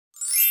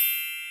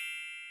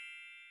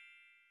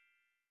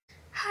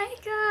Hi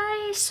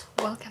guys!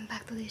 Welcome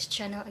back to this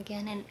channel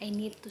again, and I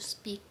need to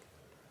speak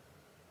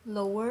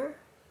lower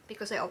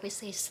because I always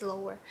say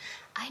slower.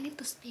 I need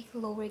to speak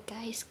lower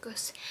guys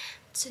because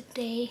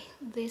today,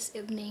 this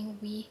evening,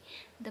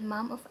 the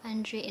mom of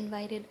Andre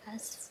invited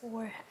us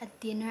for a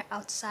dinner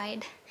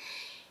outside,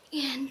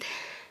 and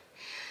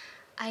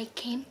I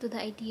came to the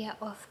idea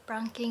of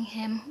pranking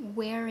him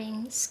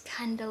wearing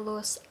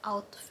Scandalous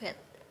outfit,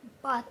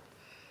 but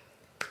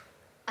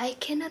I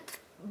cannot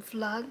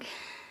vlog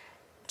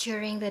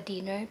during the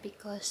dinner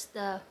because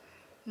the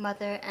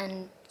mother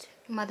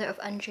of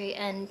Andre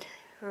and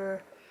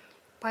her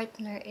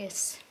partner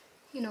is,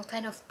 you know,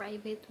 kind of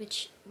private,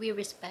 which we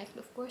respect,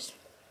 of course.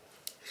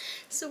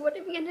 So what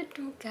I'm gonna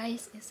do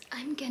guys is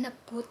I'm gonna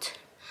put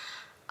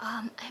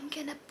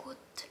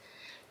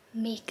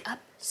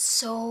makeup,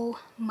 so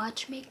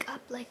much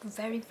makeup, like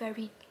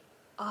very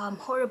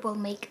horrible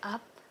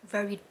makeup,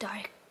 very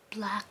dark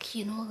black,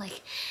 you know,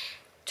 like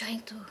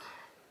trying to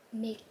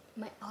make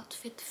my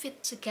outfit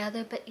fit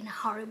together, but in a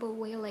horrible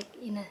way, like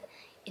in a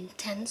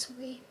intense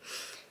way.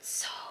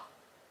 So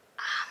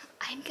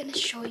I'm gonna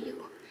show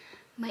you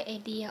my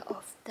idea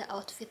of the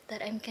outfit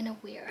that I'm gonna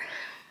wear.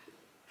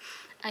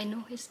 I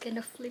know he's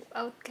gonna flip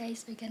out,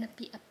 guys. Are gonna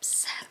be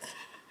upset.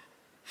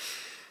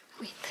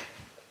 Wait.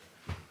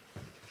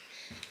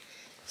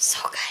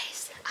 So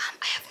guys,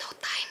 I have no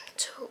time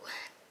to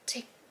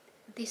take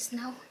this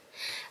now.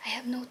 I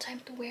have no time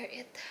to wear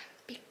it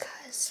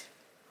because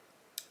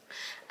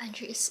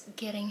Andrew is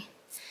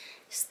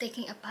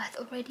taking a bath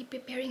already,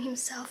 preparing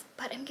himself,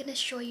 but I'm gonna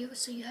show you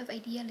so you have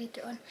idea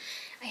later on.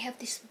 I have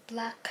this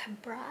black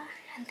bra,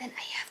 and then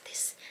I have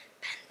this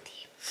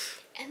panty,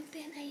 and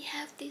then I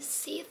have this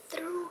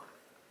see-through.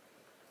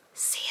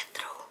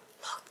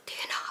 Look, do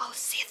you know how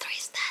see-through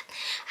is that?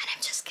 And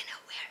I'm just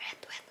gonna wear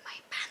it with my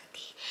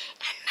panty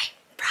and my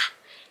bra,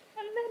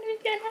 and then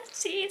we're gonna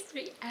see its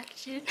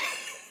reaction.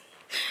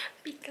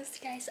 Because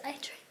guys, I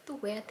tried to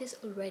wear this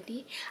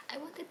already. I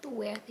wanted to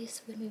wear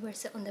this when we were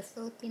on the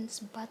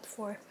Philippines, but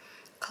for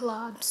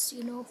clubs,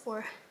 you know,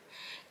 for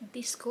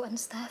disco and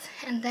stuff.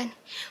 And then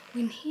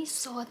when he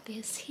saw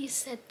this, he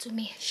said to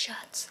me,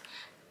 "Shots,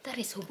 that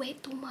is way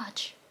too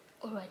much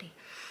already."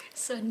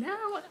 So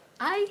now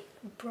I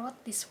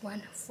brought this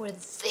one for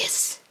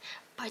this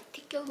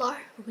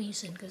particular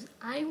reason, because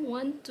I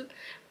want to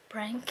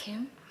prank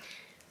him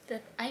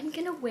that I'm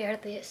gonna wear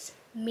this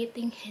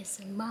meeting his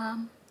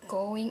mom,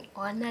 going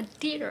on a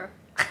dinner.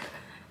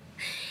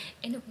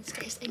 Anyways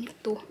guys, I need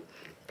to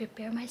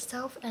prepare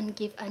myself and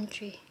give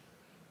Andre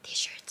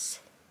t-shirts.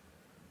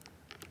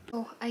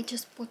 So I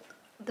just put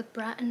the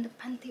bra and the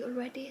panty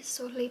already,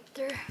 so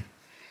later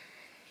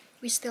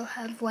we still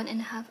have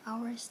 1.5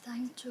 hours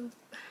time to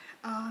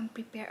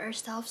prepare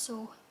ourselves.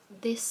 So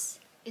this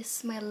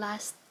is my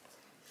last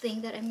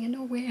thing that I'm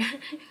gonna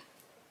wear.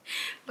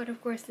 But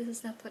of course this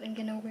is not what I'm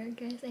gonna wear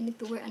guys. I need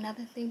to wear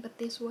another thing, but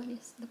this one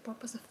is, the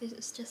purpose of this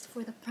is just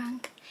for the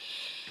prank.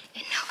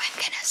 And now I'm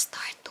gonna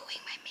start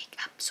doing my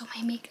makeup. So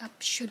my makeup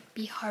should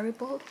be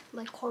horrible,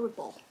 like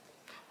horrible.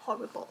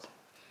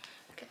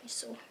 Okay,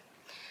 so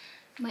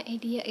my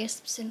idea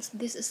is, since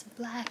this is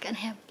black and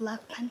I have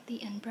black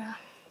panty and bra,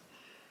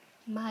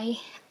 my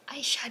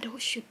eyeshadow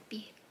should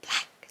be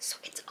black, so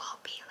it's all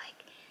be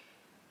like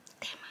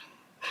diamond.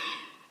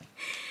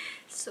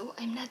 So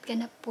I'm not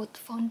gonna put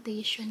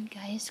foundation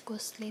guys,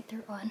 because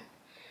later on,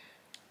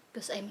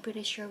 because I'm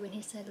pretty sure when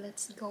he said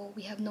let's go,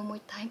 we have no more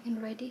time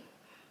already.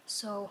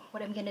 So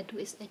what I'm gonna do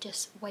is I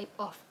just wipe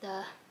off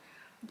the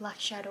black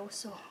shadow.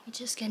 So we're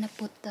just gonna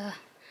put the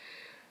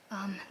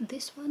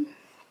this one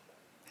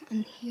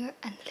and here,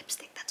 and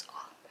lipstick, that's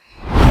all.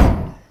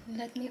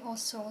 Let me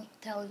also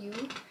tell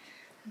you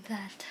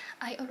that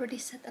I already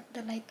set up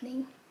the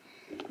lighting.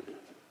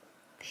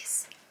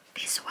 This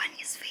one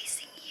is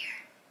facing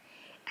here,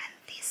 and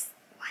this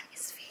one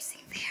is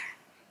facing there.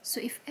 So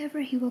if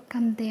ever he will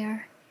come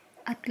there,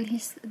 at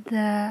least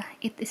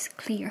it is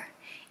clear.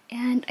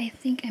 And I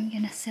think I'm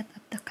gonna set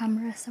up the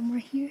camera somewhere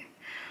here,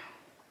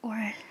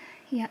 or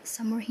yeah,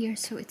 somewhere here,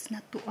 so it's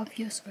not too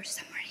obvious, or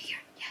somewhere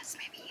here. Yes,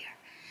 maybe here.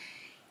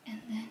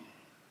 And then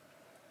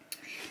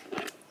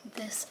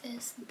this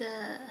is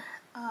the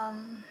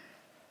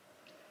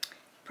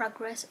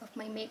progress of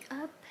my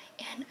makeup,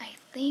 and I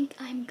think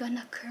I'm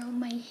gonna curl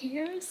my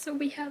hair, so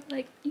we have,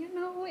 like, you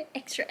know,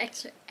 extra.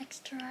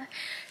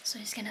 So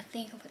he's gonna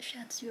think of the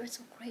shots, you're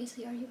so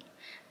crazy, are you?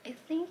 I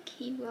think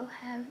he will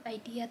have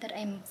idea that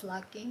I'm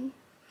vlogging,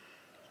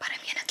 but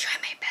I'm gonna try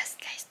my best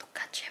guys to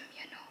catch him,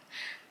 you know.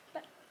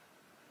 But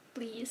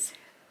please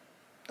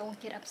don't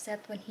get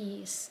upset when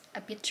he's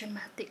a bit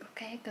dramatic,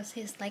 okay? Because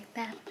he's like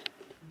that.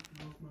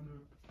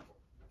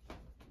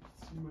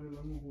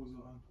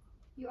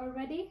 You are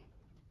ready?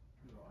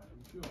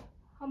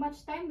 How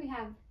much time we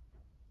have?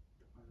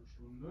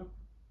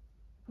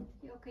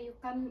 Okay,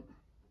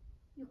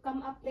 you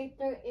come up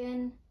later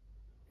in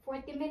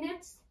 40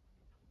 minutes?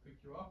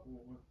 Pick you up,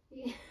 or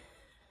Yeah.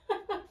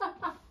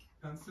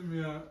 kannst du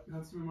mir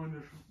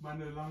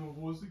meine lange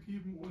Hose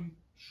geben und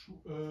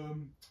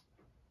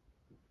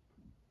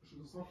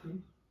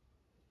Socken?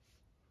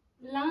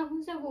 Lange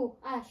Hose wo?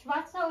 Ah,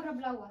 schwarzer oder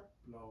blauer?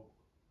 Blau.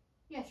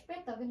 Ja,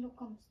 später, wenn du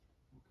kommst.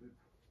 Okay.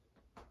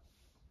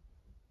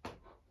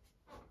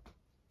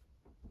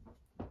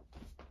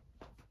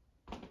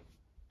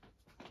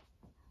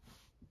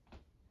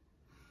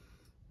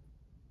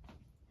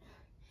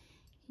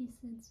 He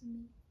said to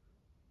me,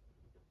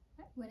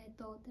 when I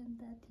told him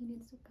that he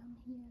needs to come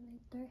here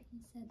later, he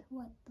said,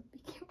 what, to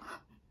pick you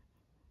up?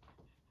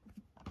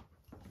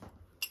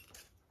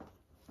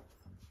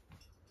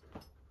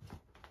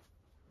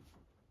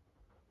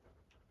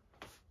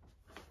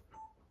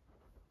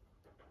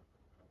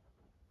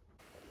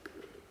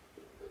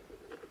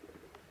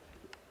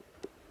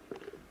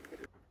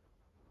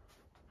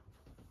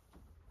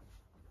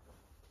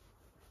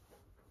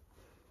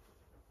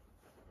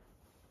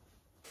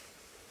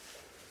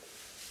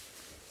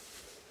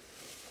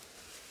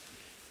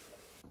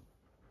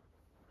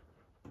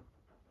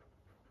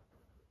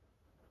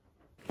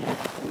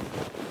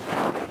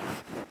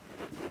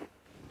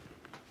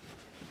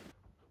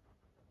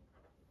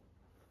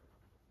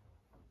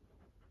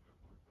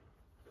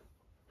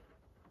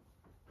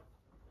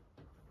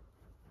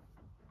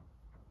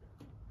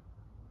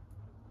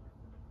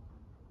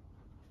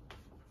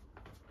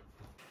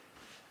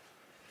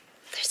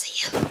 There's a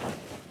yellow.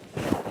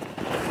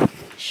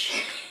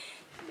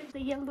 There's a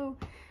yellow.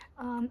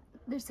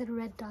 There's a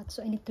red dot,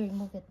 so I need to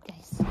remove it,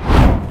 guys.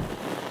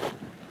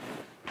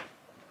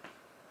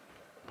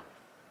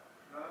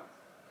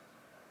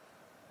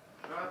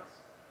 Schatz.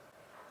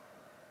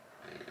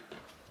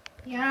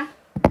 Yeah,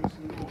 Wir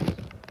müssen los.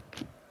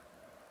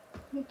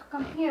 need to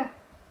come here.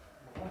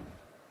 Warum?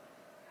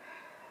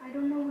 I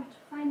don't know where to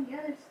find the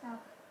other stuff.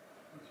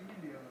 What do you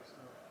mean the other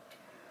stuff?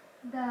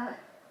 The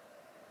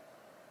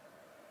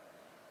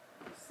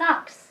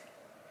socks.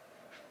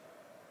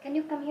 Can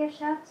you come here,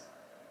 Schatz?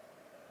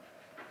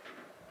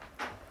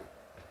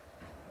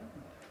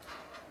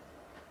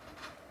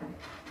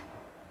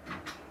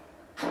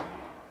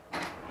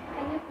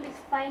 Can you please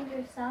find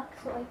your socks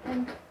so I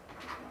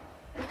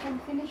can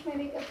finish my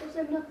makeup because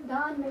I'm not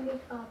done my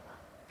makeup.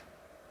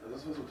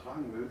 Das ist, was du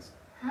tragen willst?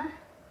 Huh?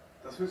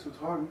 Das willst du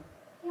tragen?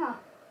 Yeah.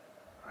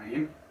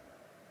 Nein.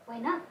 Why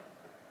not?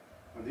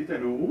 Man sieht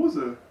deine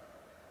Hose.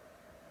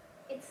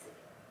 It's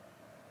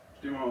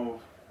Steh mal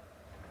auf.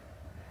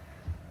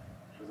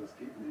 Schatz, das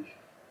geht nicht.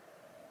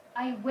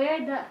 I wear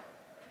the.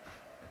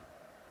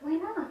 Why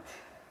not?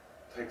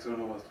 Trägst du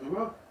noch was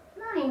drüber?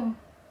 Nein.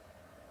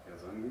 Ja,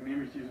 dann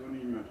nehme ich die so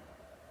nie mit.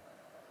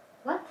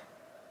 What?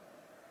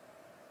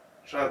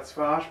 Schatz,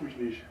 verarsch mich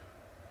nicht.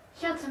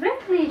 Schatz,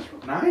 wirklich?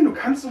 Nein, du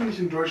kannst doch nicht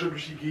in Deutschland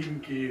durch die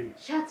Gegend gehen.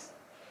 Schatz,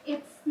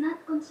 it's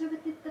not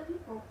conservative the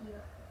people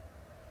here.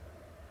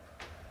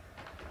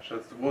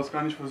 Schatz, du brauchst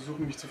gar nicht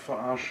versuchen, mich zu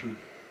verarschen.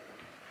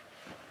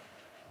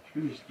 Ich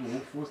bin nicht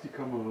doof. Wo ist die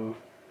Kamera?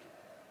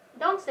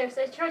 Downstairs,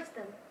 I charged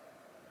them.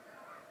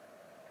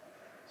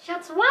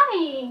 Schatz,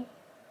 why?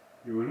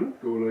 You will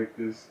not go like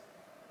this.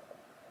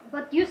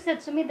 But you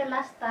said to me the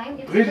last time.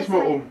 It's Dreh dich just mal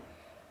like- um.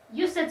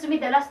 You said to me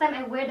the last time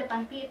I wear the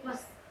panty, it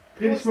was.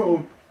 Dreh dich mal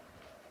um.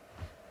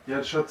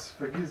 Ja, Schatz,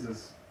 vergiss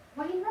es.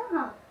 Why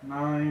not?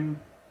 Nein.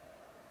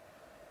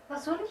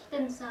 Was soll ich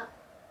denn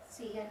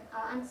anziehen?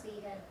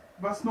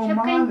 Was Ich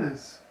hab kein-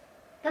 Normales.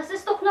 Das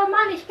ist doch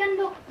normal, ich kann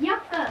doch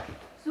Jacke.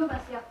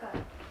 Sowas Jacke.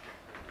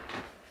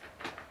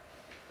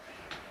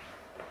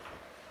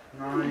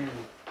 Nein.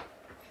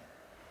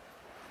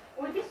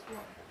 Or this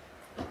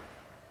one.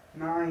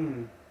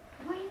 Nein.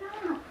 Why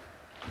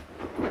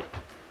not?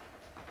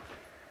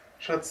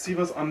 Schatz, zieh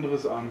was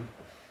anderes an.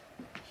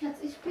 Schatz,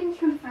 ich bin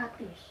schon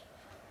fertig.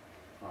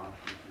 Verarsch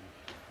mich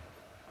nicht.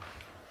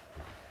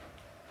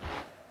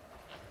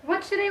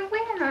 What should I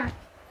wear?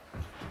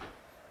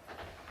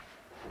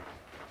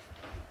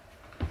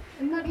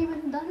 I'm not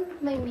even done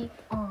with my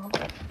makeup.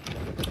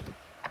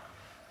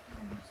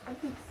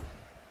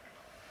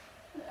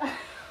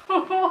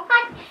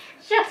 What?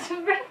 Schatz,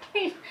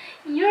 wirklich?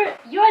 You're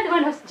the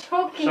one who's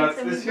joking Schatz,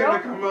 to me, ist hier bro.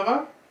 eine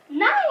Kamera?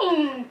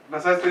 Nein!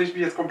 Das heißt, wenn ich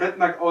mich jetzt komplett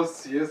nackt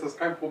ausziehe, ist das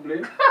kein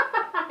Problem?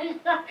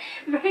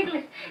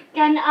 Really?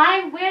 Can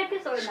I wear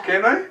this or not?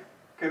 Can I?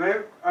 Can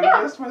I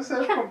undress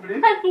myself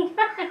completely?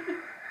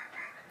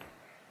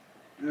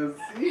 You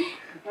see?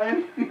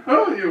 I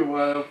know you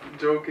are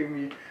joking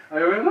me.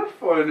 I will not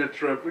fall in a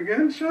trap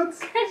again,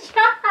 Schatz.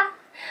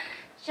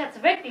 Schatz,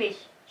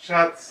 wirklich?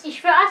 Schatz,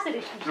 Ich verachte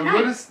dich nicht. du Nein.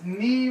 würdest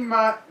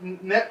niemals...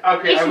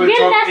 Okay, Ich I will will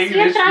talk das hier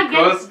English tragen.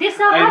 because Das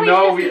I habe ich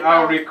know das we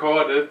are getan.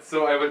 recorded,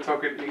 so I will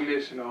talk in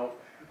English now.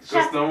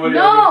 Schatz, normally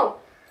no!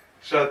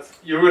 Schatz,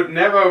 you would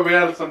never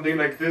wear something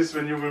like this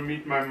when you will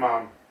meet my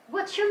mom.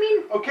 What you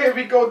mean? Okay,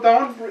 we go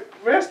down.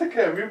 Where's the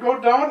cam? We go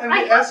down and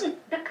I we ask...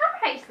 haven't. The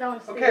camera is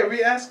downstairs. Okay,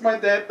 we ask my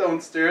dad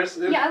downstairs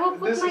if Yeah, I will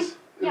put this my- is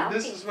yeah, if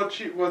this okay.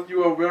 is what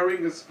you are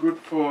wearing is good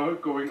for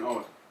going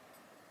out.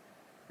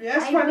 We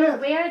ask I my will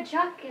dad. wear a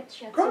jacket,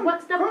 Schatz. So Come,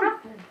 what's the come.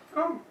 problem?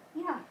 Come.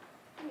 Yeah.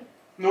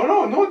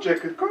 No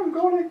jacket. Come,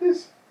 go like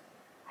this.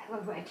 I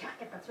will wear a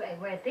jacket. That's why I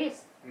wear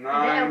this. And then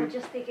I will Nein.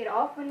 just take it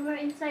off when we're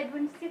inside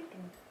when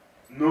sitting.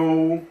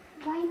 No.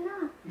 Why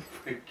not?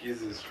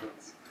 Vergiss es,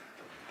 Schatz.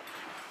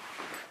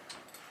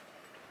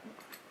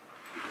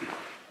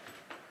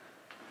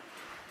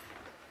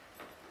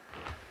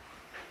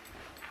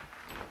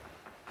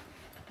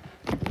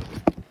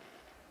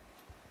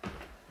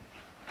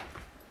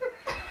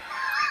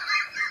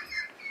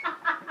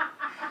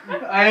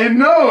 I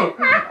know!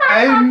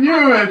 I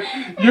knew it!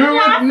 You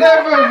would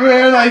never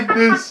wear like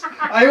this!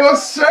 I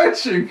was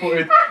searching for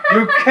it!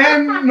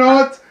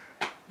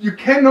 You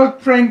cannot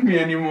prank me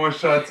anymore,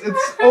 Schatz.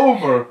 It's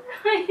over!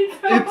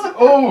 It's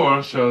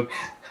over, Schatz.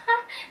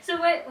 So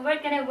where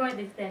can I wear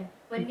this then?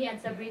 When me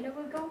and Sabrina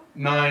will go?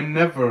 No,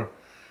 never.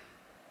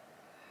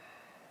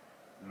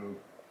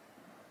 Look.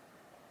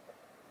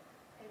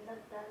 I'm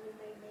not done with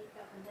my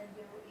makeup and then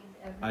you ruined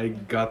everything. I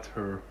got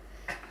her.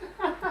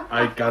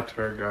 I got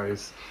her,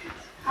 guys.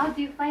 How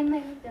do you find my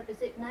makeup?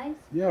 Is it nice?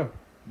 Yeah.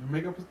 Your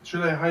makeup is...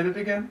 Should I hide it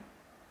again?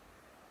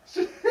 This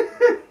is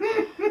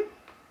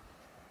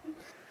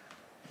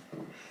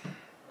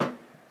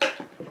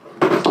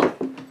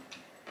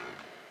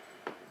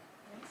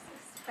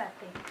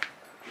fatty.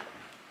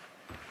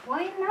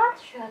 Why not,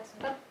 Schatz?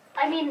 But,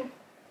 I mean,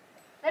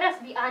 let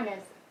us be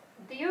honest.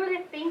 Do you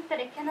really think that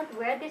I cannot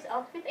wear this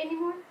outfit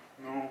anymore?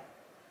 No.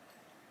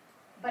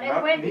 But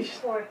I wear this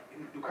for...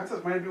 Du kannst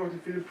das meinetwegen auf die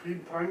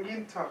Philippinen tragen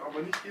jeden Tag,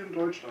 aber nicht hier in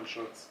Deutschland,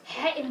 Schatz.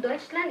 Hey, in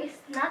Deutschland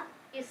is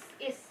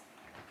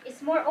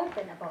more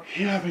open about it.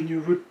 Yeah, when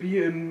you would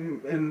be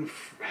in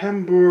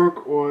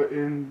Hamburg or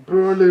in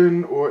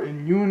Berlin or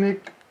in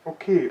Munich,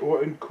 okay,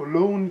 or in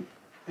Cologne,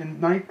 in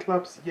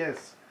nightclubs,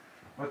 yes,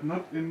 but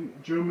not in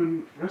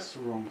German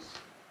restaurants.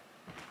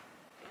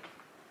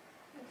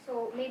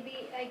 So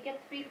maybe I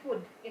get free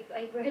food if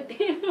I wear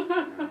this.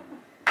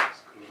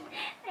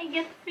 I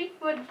get free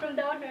food from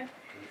the owner.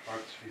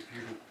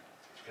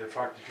 Er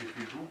fragt dich, wie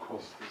viel du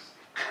kostest.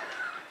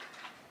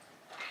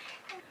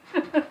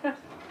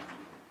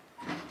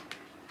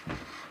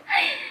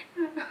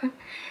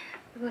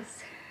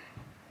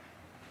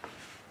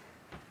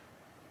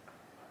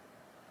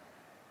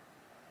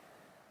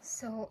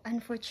 So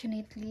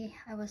unfortunately,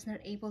 I was not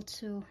able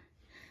to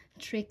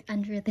trick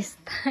Andrea this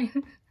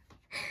time.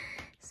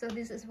 So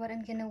this is what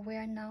I'm gonna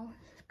wear now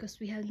because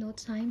we have no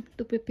time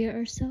to prepare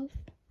ourselves.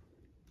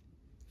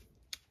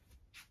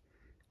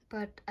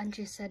 But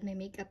Andrea said my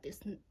makeup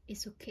is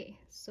okay,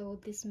 so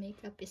this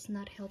makeup is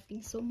not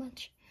helping so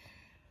much.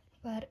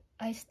 But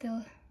I'm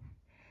still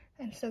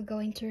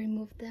going to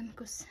remove them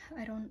because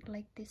I don't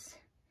like this.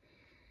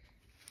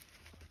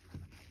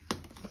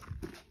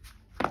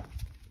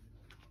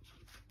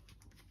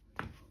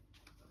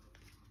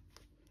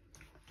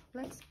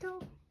 Let's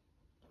go.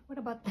 What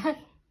about that?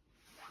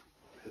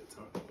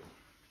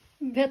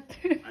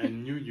 Better. I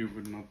knew you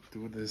would not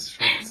do this,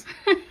 Schatz.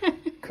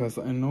 Because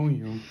I know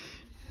you.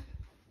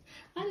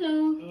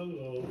 Hello.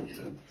 Hello.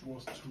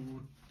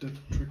 That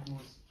trick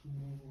was too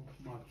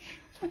much.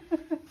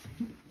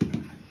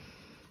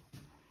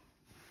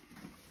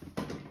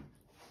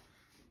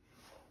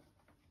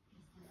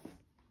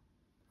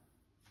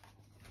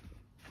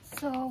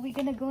 So we're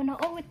gonna go now.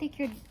 Oh, we take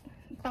your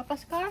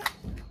Papa's car.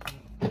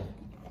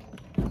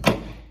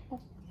 Oh.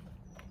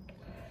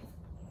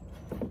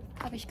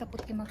 Habe ich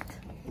kaputt gemacht.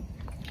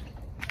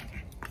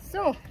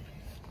 So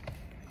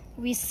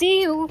we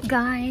see you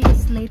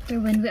guys later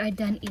when we are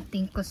done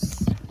eating,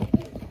 because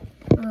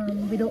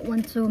we don't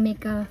want to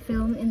make a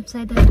film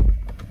inside the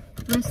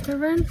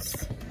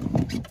restaurants.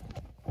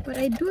 But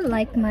I do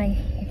like my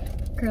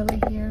curly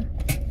hair.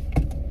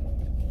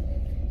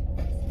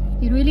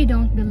 You really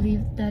don't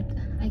believe that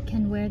I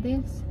can wear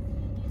this?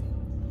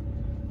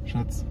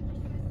 Schatz,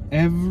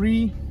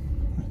 every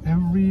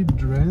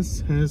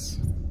dress has,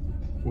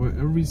 or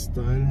every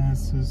style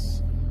has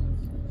his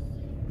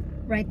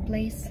right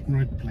place.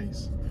 Right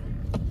place.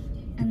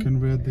 You can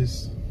wear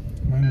this.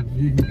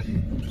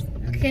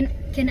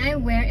 Can I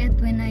wear it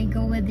when I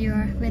go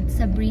with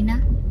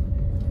Sabrina?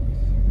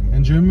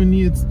 In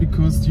Germany, it's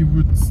because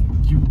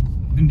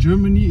in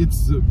Germany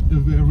it's a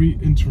very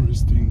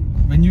interesting.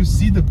 When you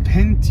see the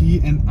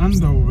panty and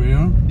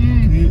underwear,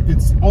 okay,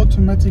 it's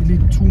automatically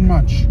too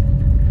much.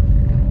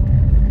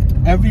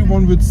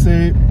 Everyone would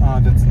say,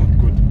 that's not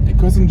good,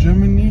 because in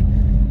Germany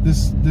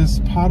this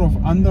part of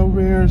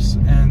underwears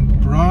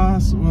and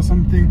bras or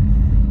something,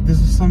 this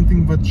is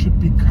something that should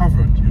be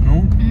covered, you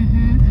know.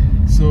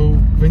 So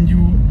when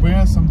you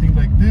wear something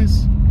like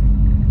this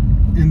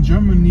in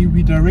Germany,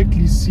 we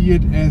directly see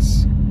it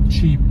as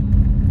cheap.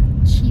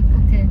 Cheap,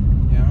 okay.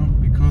 Yeah,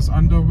 because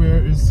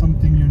underwear is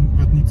something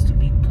that needs to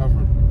be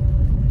covered.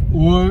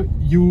 Or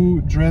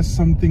you dress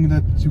something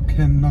that you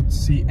cannot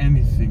see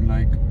anything,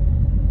 like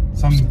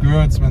some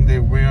girls when they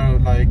wear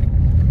like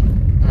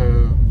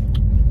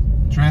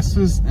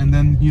dresses and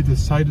then here the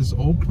side is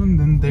open,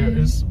 then there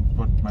is,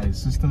 what my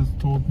sister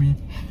told me,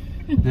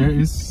 there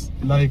is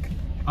like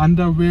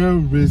underwear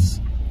with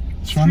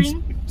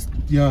string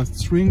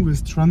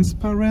with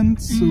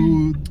transparent, so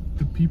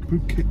the people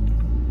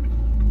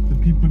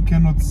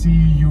cannot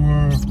see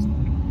your,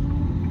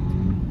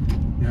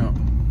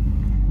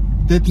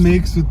 that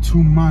makes it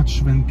too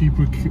much when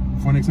people,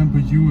 for example,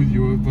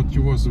 what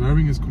you was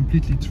wearing is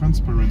completely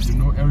transparent, you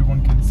know,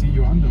 everyone can see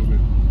your underwear.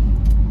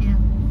 Yeah.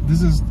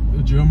 This is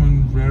a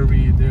Germans are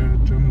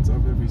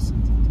very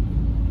sensitive.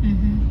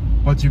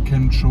 But you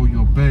can show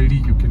your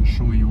belly, you can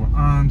show your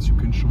arms, you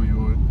can show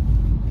your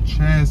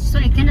chest. So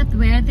I cannot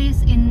wear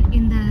this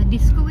in the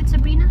disco with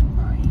Sabrina?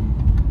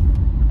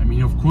 I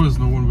course,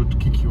 no one would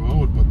kick you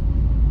out, but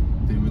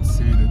they would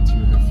say that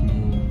you have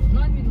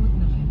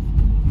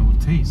no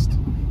taste.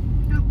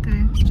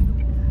 Okay.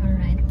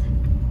 Alright.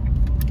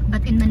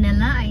 But in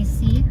Manila, I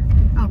see.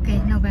 Okay,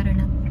 no better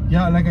now.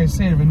 Yeah, like I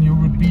said, when you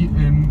would be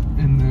in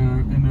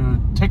a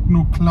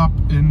techno club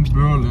in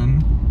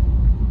Berlin,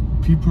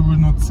 people will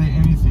not say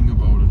anything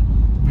about it.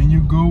 When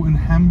you go in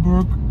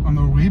Hamburg on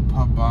a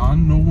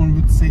Reeperbahn, no one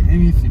would say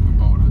anything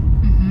about it.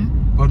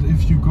 But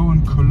if you go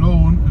in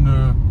Cologne in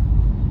a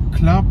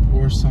club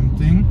or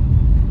something,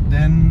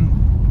 then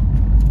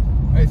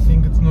I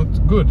think it's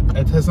not good.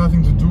 It has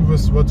nothing to do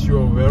with what you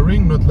are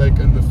wearing, not like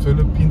in the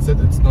Philippines that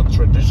it's not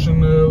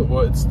traditional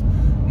or it's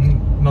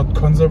not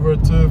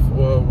conservative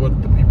or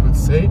what the people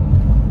say.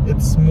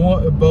 It's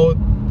more about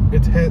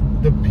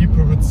the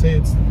people would say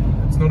it's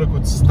not a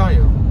good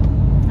style.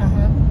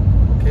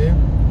 Okay.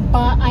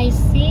 But I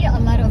see a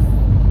lot of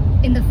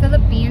in the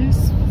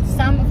Philippines.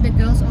 Some of the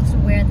girls also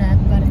wear that,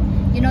 but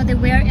you know they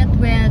wear it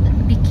with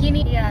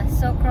bikini. Yeah.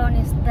 So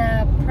Crownies,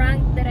 the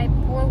prank that I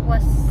pulled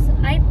was,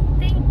 I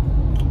think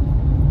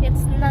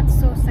it's not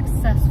so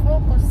successful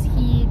because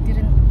he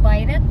didn't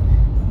bite it,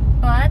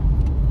 but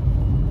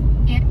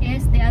it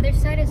is, the other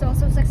side is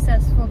also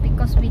successful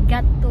because we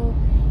got to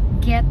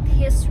get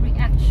his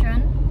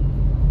reaction.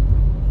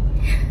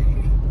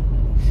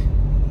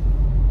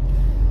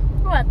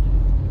 What?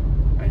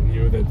 I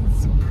knew that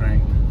it's a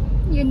prank.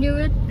 You knew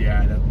it?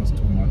 Yeah, that was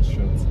too much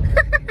shots.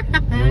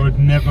 I would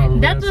never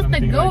wear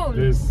something like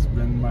this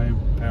when my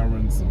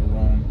parents are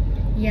around.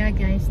 Yeah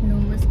guys, no,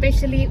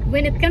 especially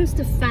when it comes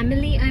to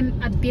family,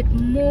 I'm a bit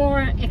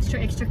more extra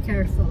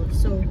careful.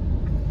 So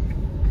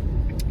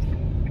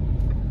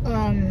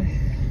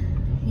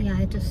yeah,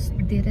 I just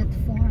did it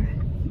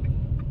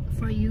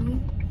for you,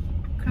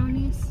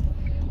 Crownies.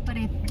 But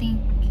I think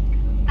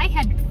I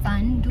had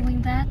fun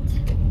doing that,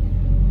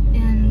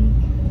 and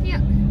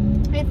yeah,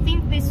 I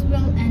think this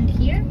will end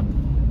here.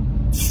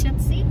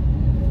 Let's see.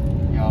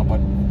 Yeah, but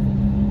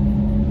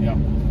yeah.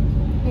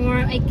 Or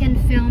I can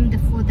film the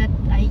food that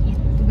I eat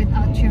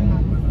without your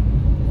mom.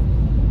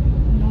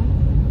 No?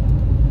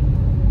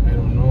 I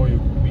don't know.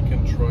 We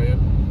can try it.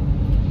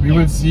 We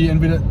will see.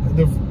 And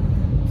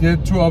there are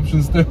two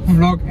options. The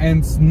vlog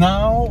ends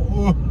now,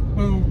 or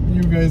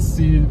you guys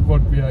see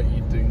what we are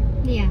eating.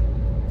 Yeah.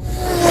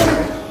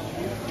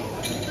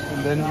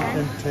 And then you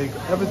can take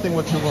everything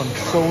what you want.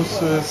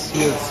 Sauces.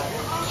 Here's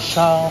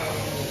char.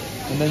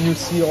 And then you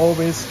see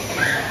always.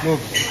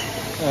 Look.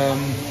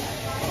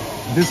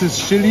 This is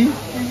chili.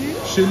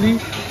 Chili.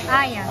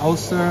 Ah, yeah.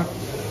 Außer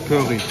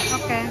curry.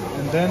 Okay.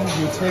 And then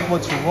you take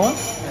what you want,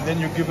 and then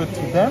you give it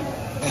to them,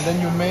 and then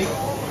you make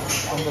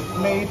on the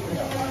plate,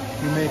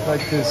 you make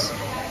like this.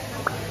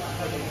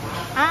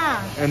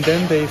 Ah. And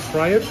then they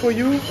fry it for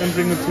you and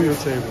bring it to your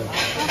table.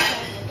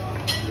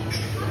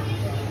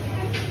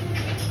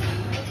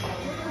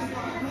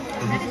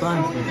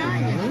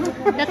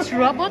 That's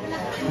robot?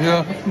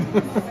 Yeah.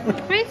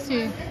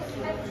 Crazy.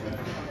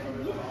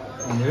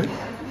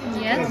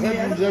 Yes.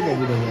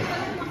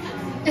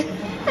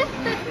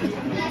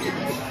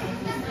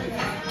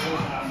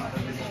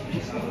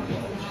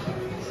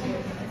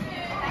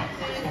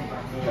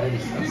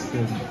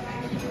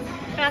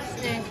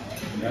 Krasny.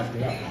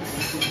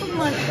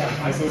 Come on.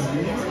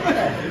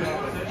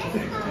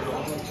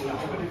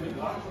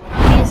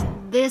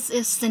 This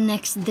is the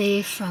next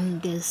day from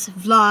this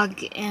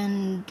vlog,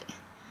 and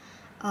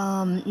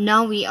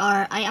now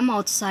I am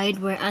outside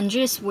where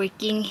Andrew is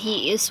working.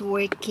 He is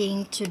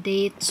working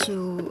today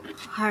to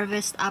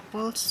harvest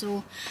apples,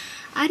 so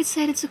I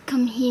decided to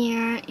come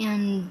here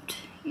and,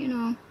 you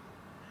know,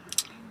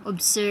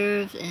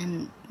 observe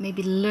and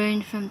maybe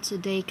learn from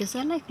today, because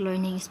I like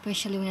learning,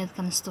 especially when it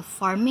comes to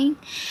farming.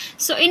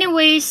 So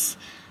anyways,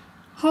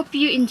 hope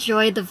you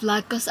enjoyed the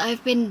vlog, because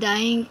I've been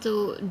dying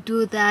to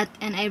do that,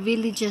 and I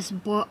really just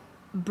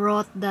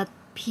brought that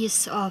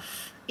piece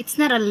of, it's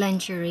not a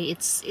lingerie,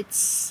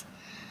 it's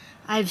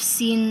I've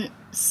seen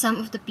some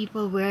of the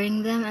people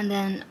wearing them, and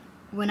then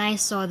when I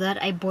saw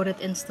that, I bought it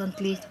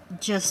instantly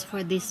just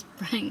for this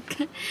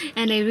prank.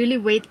 And I really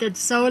waited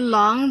so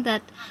long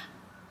that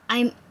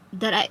I'm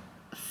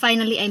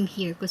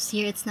here, because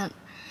here it's not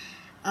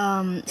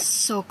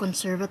so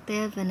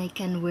conservative and I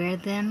can wear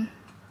them.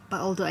 But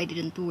although I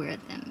didn't wear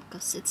them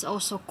because it's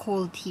also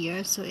cold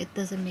here, so it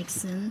doesn't make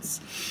sense.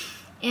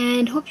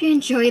 And hope you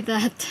enjoyed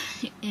that,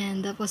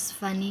 and that was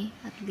funny,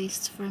 at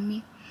least for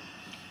me.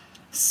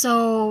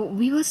 So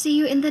we will see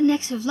you in the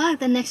next vlog.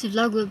 The next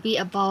vlog will be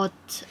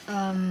about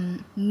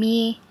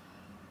me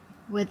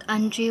with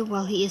Andre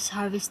while he is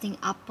harvesting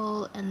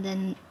apple, and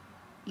then,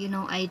 you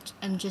know,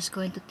 I'm just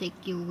going to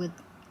take you with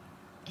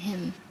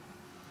him.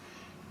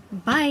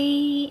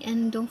 Bye,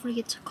 and don't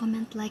forget to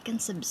comment, like,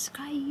 and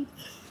subscribe.